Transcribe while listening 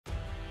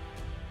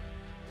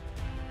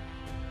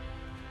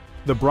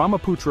The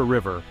Brahmaputra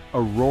River,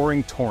 a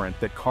roaring torrent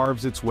that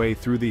carves its way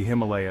through the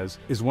Himalayas,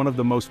 is one of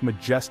the most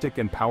majestic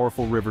and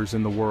powerful rivers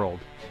in the world.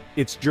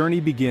 Its journey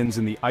begins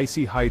in the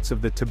icy heights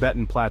of the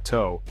Tibetan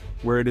Plateau,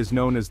 where it is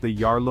known as the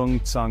Yarlung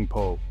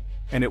Tsangpo,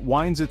 and it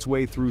winds its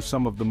way through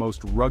some of the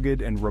most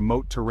rugged and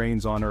remote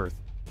terrains on Earth.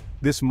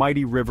 This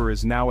mighty river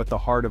is now at the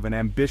heart of an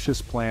ambitious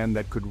plan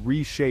that could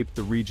reshape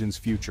the region's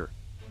future.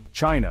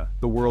 China,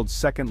 the world's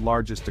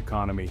second-largest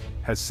economy,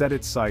 has set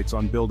its sights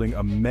on building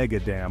a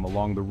mega-dam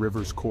along the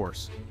river's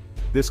course.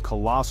 This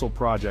colossal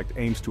project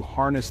aims to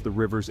harness the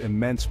river's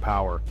immense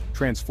power,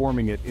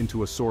 transforming it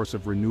into a source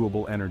of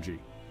renewable energy.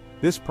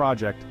 This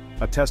project,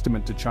 a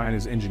testament to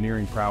China's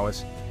engineering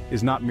prowess,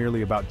 is not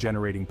merely about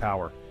generating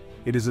power.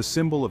 It is a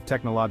symbol of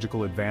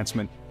technological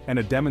advancement and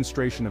a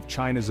demonstration of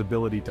China's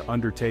ability to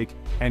undertake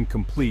and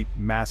complete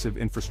massive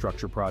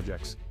infrastructure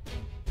projects.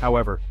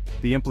 However,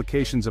 the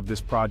implications of this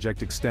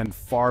project extend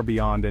far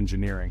beyond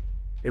engineering.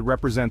 It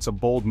represents a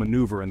bold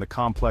maneuver in the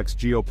complex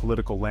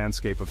geopolitical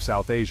landscape of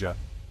South Asia,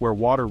 where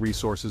water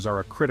resources are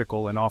a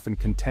critical and often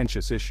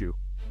contentious issue.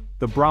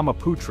 The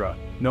Brahmaputra,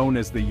 known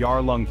as the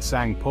Yarlung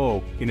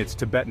Tsangpo in its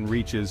Tibetan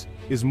reaches,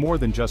 is more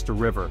than just a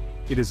river.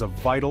 It is a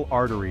vital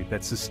artery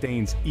that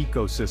sustains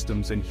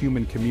ecosystems and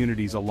human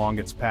communities along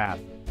its path.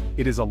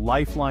 It is a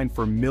lifeline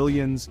for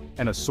millions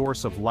and a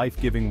source of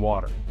life-giving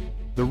water.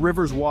 The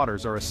river's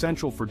waters are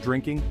essential for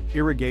drinking,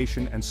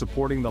 irrigation, and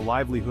supporting the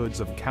livelihoods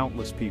of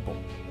countless people.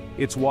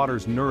 Its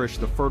waters nourish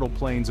the fertile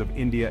plains of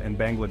India and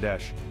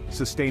Bangladesh,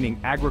 sustaining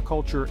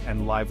agriculture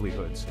and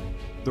livelihoods.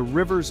 The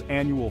river's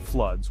annual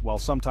floods, while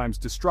sometimes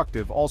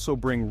destructive, also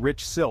bring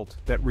rich silt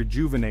that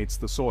rejuvenates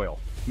the soil,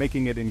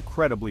 making it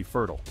incredibly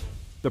fertile.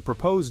 The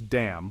proposed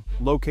dam,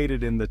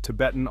 located in the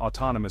Tibetan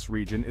Autonomous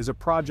Region, is a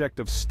project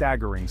of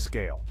staggering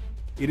scale.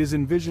 It is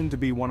envisioned to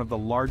be one of the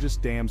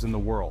largest dams in the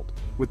world,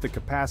 with the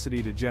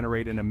capacity to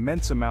generate an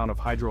immense amount of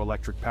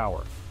hydroelectric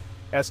power.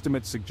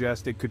 Estimates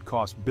suggest it could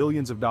cost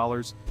billions of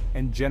dollars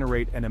and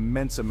generate an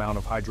immense amount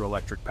of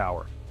hydroelectric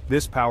power.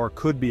 This power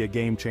could be a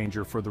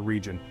game-changer for the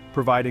region,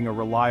 providing a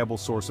reliable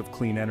source of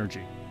clean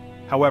energy.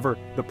 However,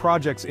 the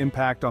project's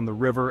impact on the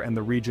river and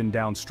the region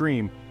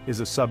downstream is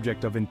a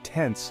subject of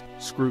intense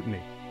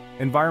scrutiny.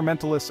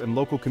 Environmentalists and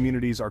local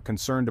communities are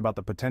concerned about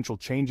the potential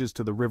changes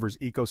to the river's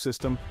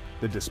ecosystem,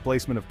 the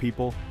displacement of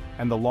people,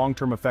 and the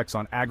long-term effects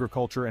on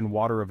agriculture and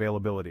water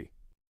availability.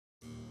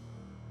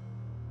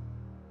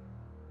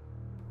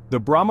 The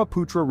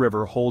Brahmaputra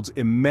River holds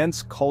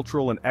immense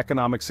cultural and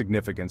economic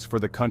significance for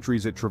the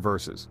countries it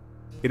traverses.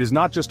 It is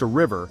not just a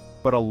river,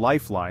 but a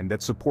lifeline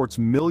that supports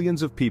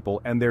millions of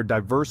people and their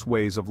diverse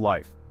ways of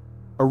life.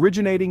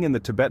 Originating in the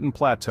Tibetan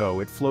Plateau,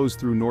 it flows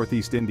through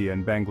northeast India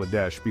and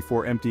Bangladesh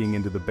before emptying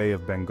into the Bay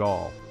of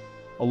Bengal.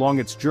 Along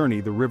its journey,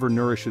 the river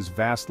nourishes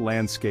vast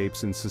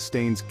landscapes and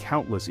sustains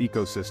countless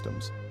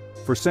ecosystems.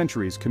 For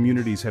centuries,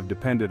 communities have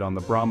depended on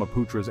the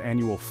Brahmaputra's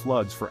annual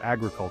floods for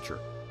agriculture.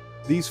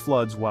 These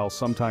floods, while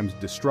sometimes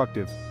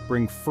destructive,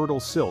 bring fertile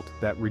silt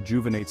that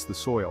rejuvenates the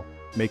soil,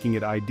 making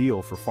it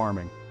ideal for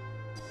farming.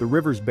 The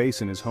river's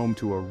basin is home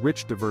to a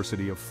rich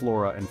diversity of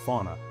flora and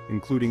fauna,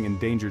 including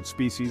endangered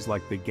species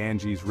like the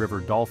Ganges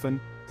River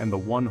dolphin and the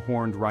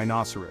one-horned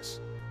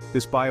rhinoceros.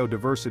 This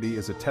biodiversity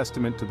is a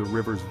testament to the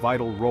river's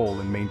vital role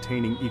in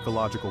maintaining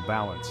ecological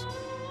balance.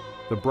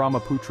 The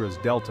Brahmaputra's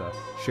delta,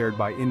 shared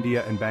by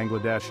India and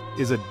Bangladesh,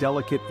 is a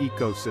delicate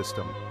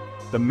ecosystem.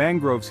 The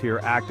mangroves here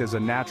act as a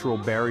natural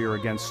barrier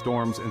against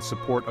storms and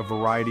support a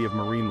variety of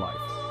marine life.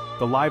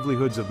 The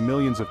livelihoods of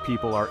millions of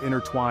people are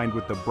intertwined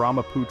with the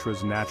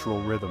Brahmaputra's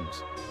natural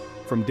rhythms.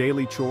 From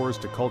daily chores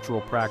to cultural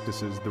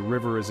practices, the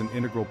river is an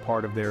integral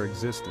part of their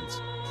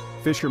existence.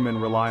 Fishermen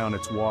rely on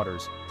its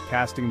waters,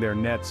 casting their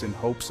nets in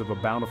hopes of a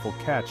bountiful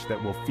catch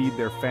that will feed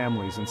their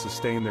families and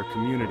sustain their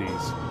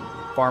communities.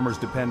 Farmers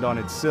depend on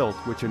its silt,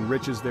 which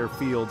enriches their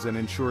fields and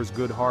ensures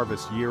good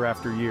harvest year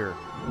after year.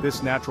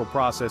 This natural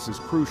process is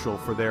crucial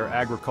for their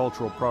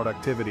agricultural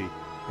productivity.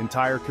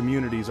 Entire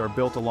communities are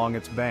built along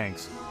its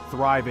banks,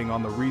 thriving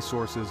on the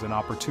resources and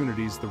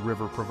opportunities the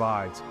river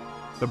provides.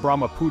 The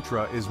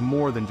Brahmaputra is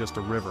more than just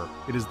a river,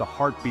 it is the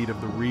heartbeat of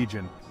the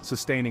region,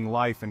 sustaining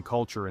life and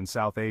culture in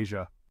South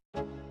Asia.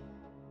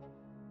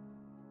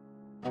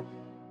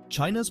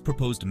 China's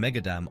proposed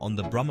megadam on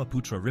the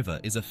Brahmaputra River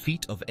is a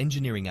feat of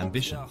engineering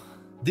ambition.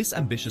 This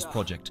ambitious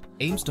project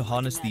aims to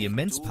harness the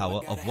immense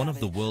power of one of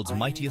the world's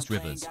mightiest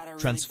rivers,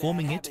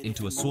 transforming it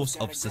into a source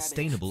of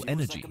sustainable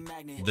energy.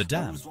 The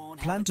dam,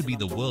 planned to be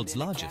the world's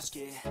largest,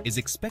 is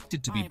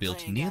expected to be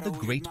built near the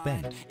Great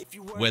Bend,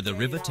 where the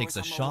river takes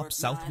a sharp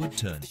southward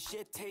turn.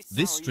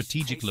 This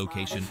strategic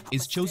location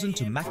is chosen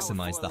to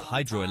maximize the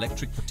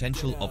hydroelectric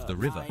potential of the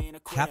river,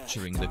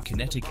 capturing the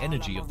kinetic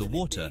energy of the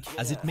water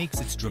as it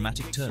makes its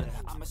dramatic turn.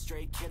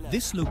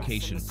 This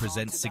location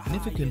presents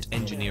significant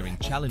engineering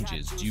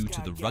challenges due to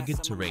the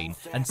rugged terrain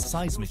and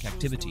seismic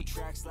activity.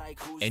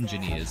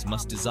 Engineers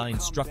must design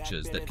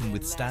structures that can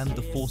withstand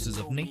the forces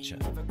of nature,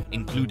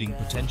 including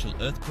potential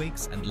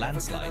earthquakes and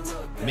landslides,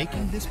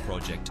 making this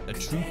project a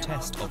true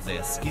test of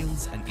their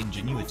skills and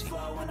ingenuity.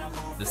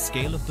 The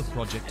scale of the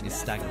project is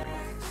staggering.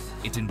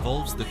 It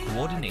involves the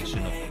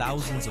coordination of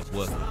thousands of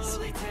workers,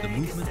 the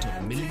movement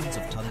of millions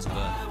of tons of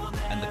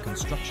earth, and the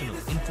construction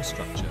of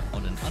infrastructure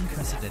on an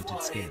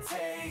unprecedented scale.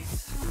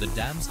 The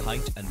dam's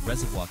height and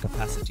reservoir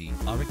capacity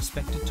are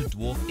expected to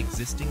dwarf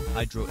existing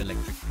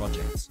hydroelectric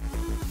projects.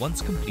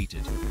 Once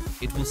completed,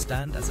 it will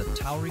stand as a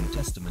towering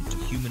testament to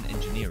human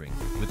engineering,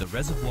 with a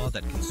reservoir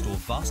that can store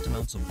vast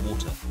amounts of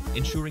water,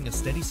 ensuring a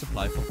steady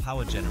supply for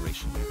power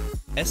generation.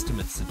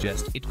 Estimates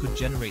suggest it could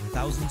generate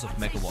thousands of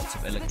megawatts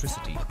of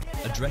electricity,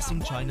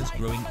 addressing China's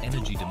growing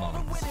energy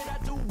demands.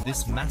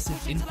 This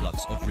massive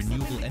influx of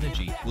renewable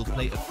energy will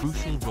play a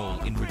crucial role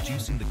in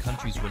reducing the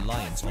country's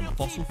reliance on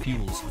fossil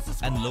fuels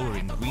and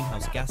lowering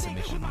greenhouse gas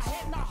emissions.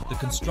 The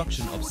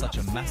construction of such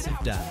a massive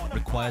dam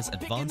requires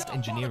advanced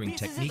engineering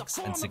techniques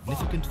and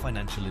significant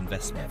financial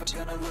investment.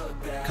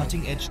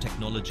 Cutting-edge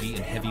technology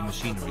and heavy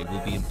machinery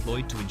will be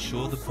employed to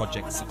ensure the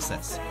project's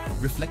success,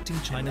 reflecting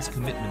China's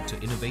commitment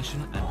to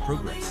innovation and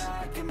progress.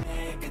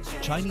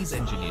 Chinese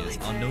engineers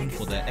are known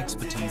for their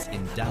expertise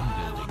in dam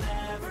building.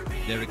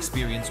 Their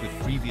experience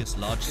with previous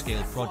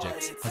large-scale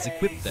projects has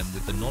equipped them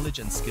with the knowledge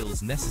and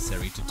skills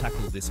necessary to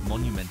tackle this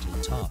monumental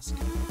task.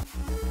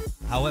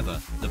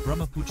 However, the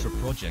Brahmaputra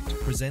project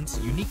presents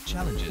unique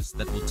challenges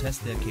that will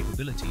test their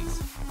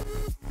capabilities.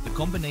 The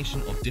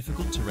combination of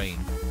difficult terrain,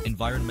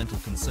 environmental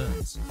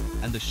concerns,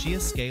 and the sheer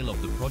scale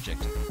of the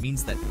project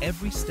means that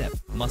every step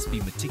must be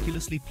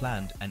meticulously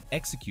planned and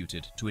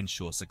executed to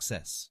ensure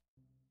success.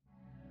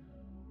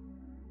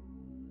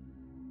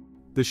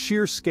 The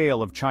sheer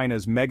scale of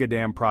China's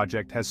MegaDam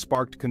project has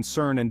sparked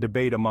concern and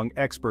debate among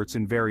experts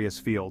in various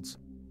fields.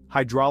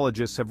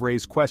 Hydrologists have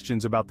raised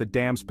questions about the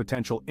dam's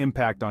potential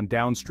impact on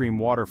downstream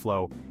water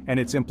flow and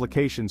its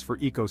implications for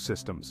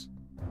ecosystems.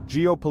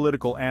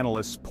 Geopolitical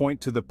analysts point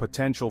to the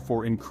potential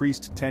for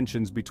increased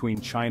tensions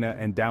between China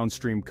and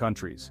downstream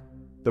countries.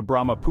 The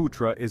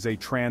Brahmaputra is a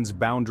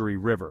transboundary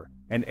river,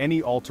 and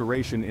any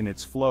alteration in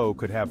its flow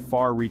could have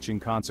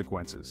far-reaching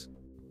consequences.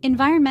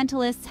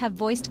 Environmentalists have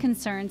voiced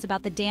concerns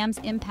about the dam's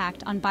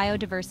impact on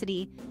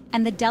biodiversity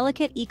and the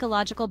delicate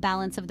ecological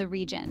balance of the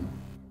region.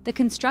 The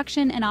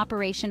construction and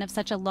operation of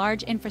such a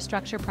large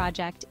infrastructure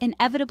project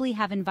inevitably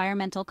have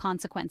environmental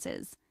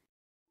consequences.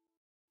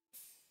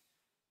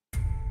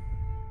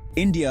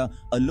 India,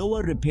 a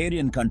lower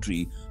riparian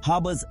country,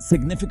 harbors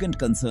significant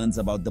concerns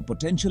about the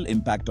potential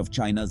impact of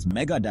China's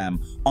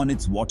megadam on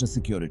its water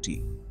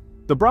security.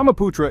 The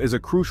Brahmaputra is a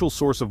crucial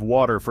source of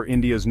water for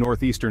India's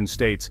northeastern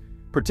states,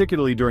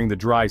 particularly during the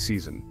dry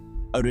season.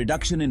 A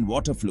reduction in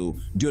water flow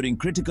during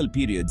critical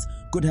periods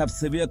could have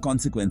severe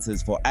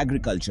consequences for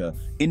agriculture,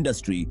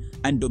 industry,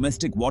 and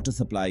domestic water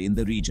supply in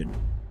the region.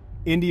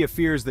 India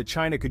fears that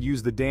China could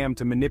use the dam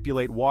to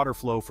manipulate water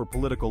flow for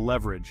political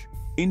leverage.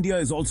 India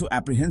is also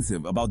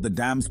apprehensive about the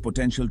dam's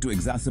potential to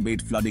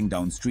exacerbate flooding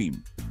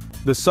downstream.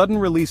 The sudden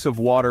release of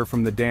water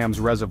from the dam's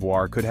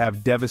reservoir could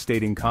have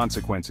devastating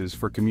consequences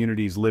for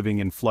communities living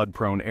in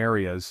flood-prone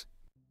areas.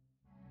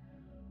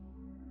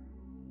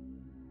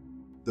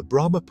 The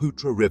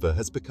Brahmaputra River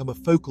has become a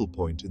focal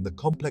point in the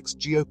complex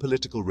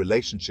geopolitical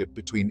relationship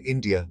between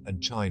India and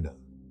China.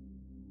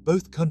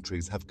 Both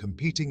countries have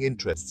competing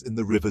interests in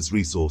the river's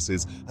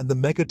resources, and the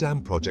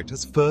MegaDam project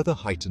has further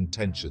heightened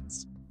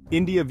tensions.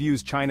 India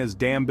views China's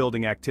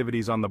dam-building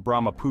activities on the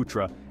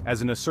Brahmaputra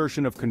as an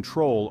assertion of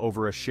control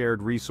over a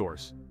shared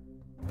resource.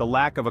 The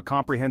lack of a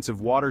comprehensive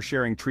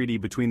water-sharing treaty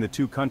between the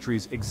two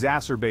countries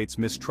exacerbates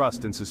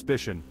mistrust and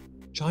suspicion.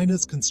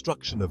 China's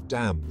construction of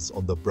dams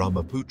on the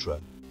Brahmaputra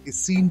is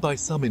seen by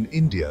some in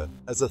India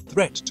as a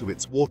threat to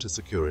its water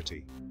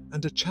security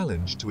and a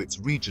challenge to its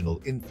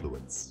regional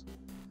influence.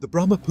 The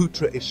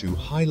Brahmaputra issue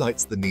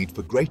highlights the need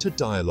for greater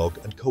dialogue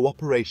and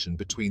cooperation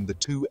between the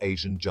two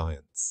Asian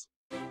giants.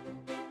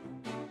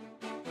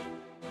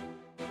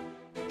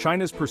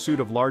 China's pursuit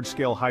of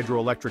large-scale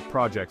hydroelectric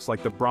projects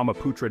like the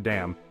Brahmaputra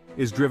Dam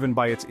is driven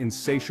by its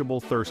insatiable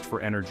thirst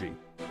for energy.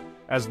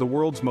 As the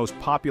world's most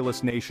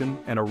populous nation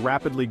and a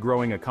rapidly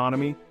growing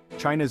economy,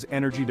 China's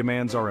energy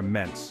demands are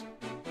immense.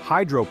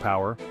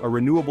 Hydropower, a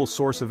renewable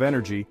source of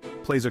energy,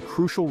 plays a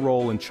crucial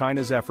role in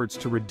China's efforts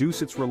to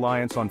reduce its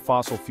reliance on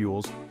fossil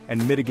fuels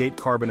and mitigate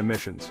carbon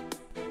emissions.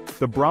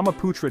 The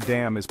Brahmaputra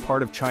Dam is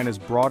part of China's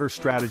broader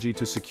strategy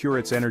to secure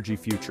its energy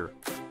future.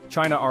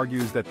 China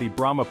argues that the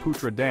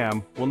Brahmaputra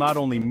Dam will not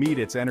only meet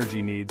its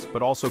energy needs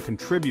but also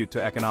contribute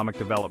to economic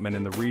development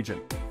in the region.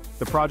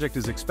 The project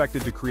is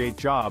expected to create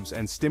jobs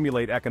and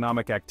stimulate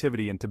economic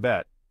activity in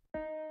Tibet.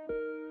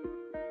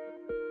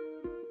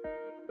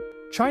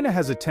 China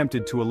has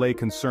attempted to allay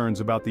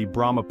concerns about the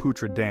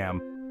Brahmaputra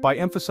Dam by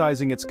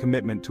emphasizing its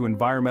commitment to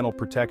environmental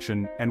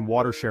protection and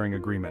water-sharing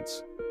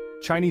agreements.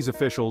 Chinese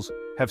officials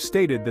have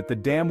stated that the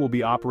dam will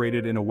be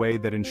operated in a way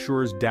that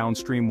ensures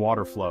downstream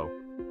water flow.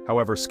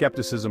 However,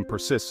 skepticism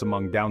persists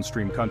among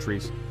downstream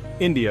countries.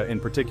 India, in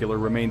particular,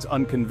 remains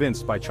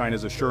unconvinced by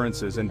China's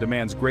assurances and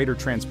demands greater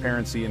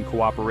transparency and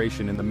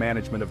cooperation in the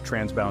management of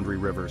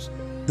transboundary rivers.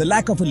 The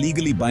lack of a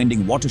legally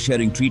binding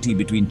water-sharing treaty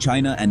between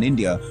China and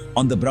India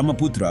on the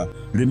Brahmaputra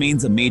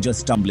remains a major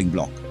stumbling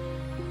block.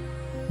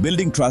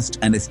 Building trust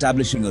and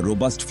establishing a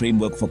robust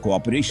framework for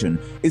cooperation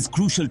is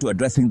crucial to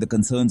addressing the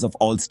concerns of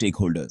all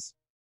stakeholders.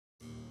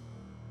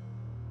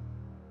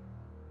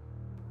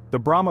 The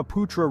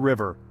Brahmaputra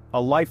River,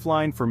 a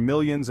lifeline for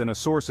millions and a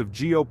source of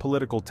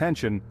geopolitical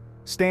tension,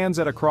 stands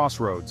at a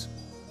crossroads.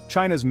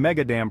 China's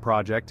MegaDam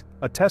project,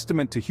 a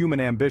testament to human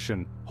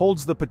ambition,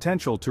 holds the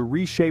potential to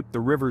reshape the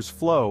river's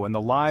flow and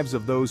the lives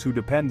of those who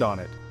depend on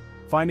it.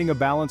 Finding a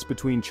balance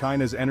between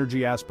China's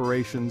energy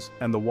aspirations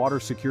and the water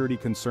security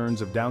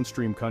concerns of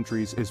downstream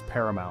countries is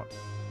paramount.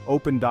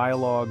 Open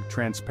dialogue,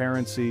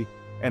 transparency,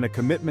 and a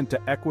commitment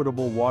to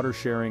equitable water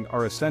sharing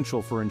are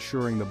essential for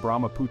ensuring the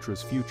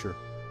Brahmaputra's future.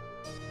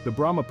 The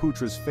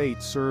Brahmaputra's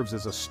fate serves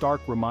as a stark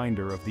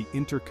reminder of the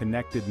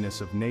interconnectedness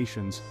of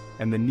nations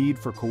and the need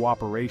for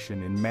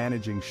cooperation in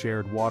managing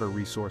shared water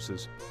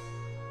resources.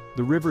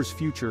 The river's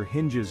future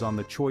hinges on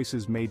the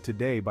choices made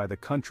today by the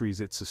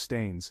countries it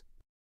sustains.